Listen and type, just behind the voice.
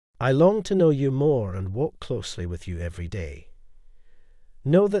I long to know you more and walk closely with you every day.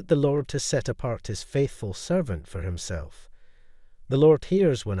 Know that the Lord has set apart his faithful servant for himself. The Lord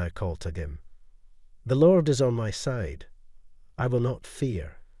hears when I call to him. The Lord is on my side. I will not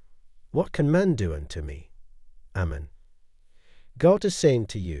fear. What can man do unto me? Amen. God is saying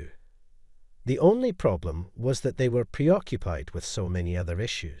to you, the only problem was that they were preoccupied with so many other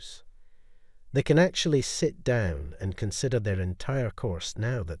issues. They can actually sit down and consider their entire course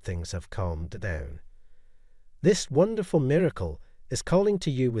now that things have calmed down. This wonderful miracle is calling to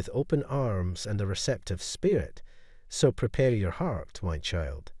you with open arms and a receptive spirit, so prepare your heart, my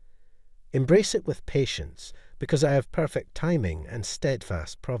child. Embrace it with patience, because I have perfect timing and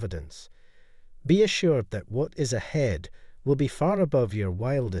steadfast providence. Be assured that what is ahead will be far above your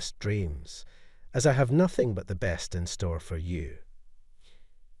wildest dreams, as I have nothing but the best in store for you.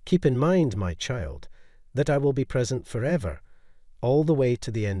 Keep in mind, my child, that I will be present forever, all the way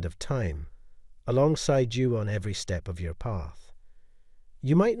to the end of time, alongside you on every step of your path.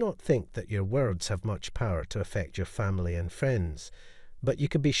 You might not think that your words have much power to affect your family and friends, but you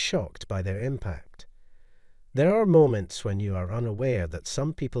could be shocked by their impact. There are moments when you are unaware that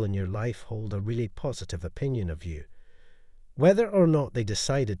some people in your life hold a really positive opinion of you. Whether or not they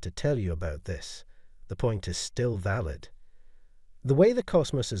decided to tell you about this, the point is still valid. The way the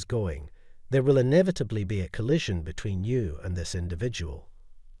cosmos is going, there will inevitably be a collision between you and this individual.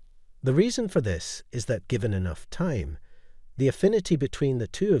 The reason for this is that given enough time, the affinity between the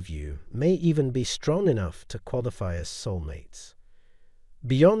two of you may even be strong enough to qualify as soulmates.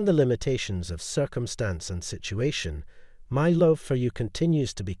 Beyond the limitations of circumstance and situation, my love for you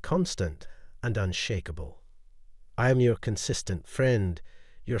continues to be constant and unshakable. I am your consistent friend,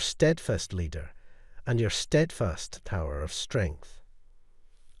 your steadfast leader, and your steadfast tower of strength.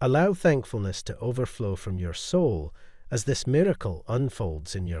 Allow thankfulness to overflow from your soul as this miracle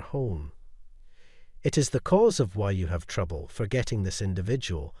unfolds in your home. It is the cause of why you have trouble forgetting this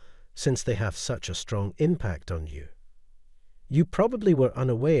individual, since they have such a strong impact on you. You probably were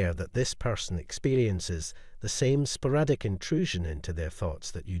unaware that this person experiences the same sporadic intrusion into their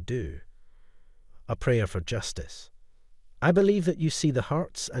thoughts that you do. A prayer for justice. I believe that you see the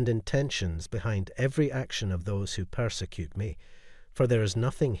hearts and intentions behind every action of those who persecute me, for there is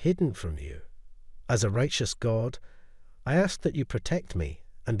nothing hidden from you. As a righteous God, I ask that you protect me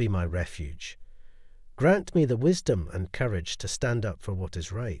and be my refuge. Grant me the wisdom and courage to stand up for what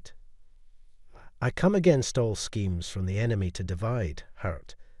is right. I come against all schemes from the enemy to divide,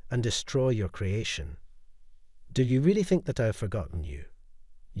 hurt, and destroy your creation. Do you really think that I have forgotten you?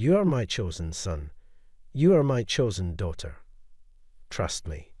 You are my chosen son. You are my chosen daughter. Trust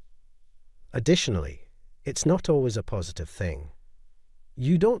me. Additionally, it's not always a positive thing.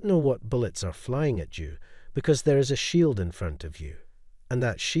 You don't know what bullets are flying at you because there is a shield in front of you, and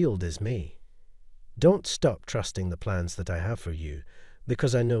that shield is me. Don't stop trusting the plans that I have for you,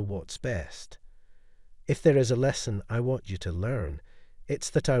 because I know what's best. If there is a lesson I want you to learn, it's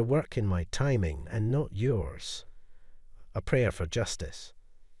that I work in my timing and not yours. A prayer for justice.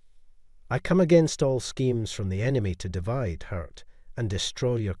 I come against all schemes from the enemy to divide, hurt, and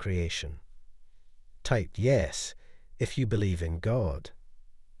destroy your creation. Type yes if you believe in God.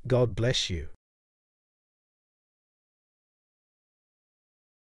 God bless you.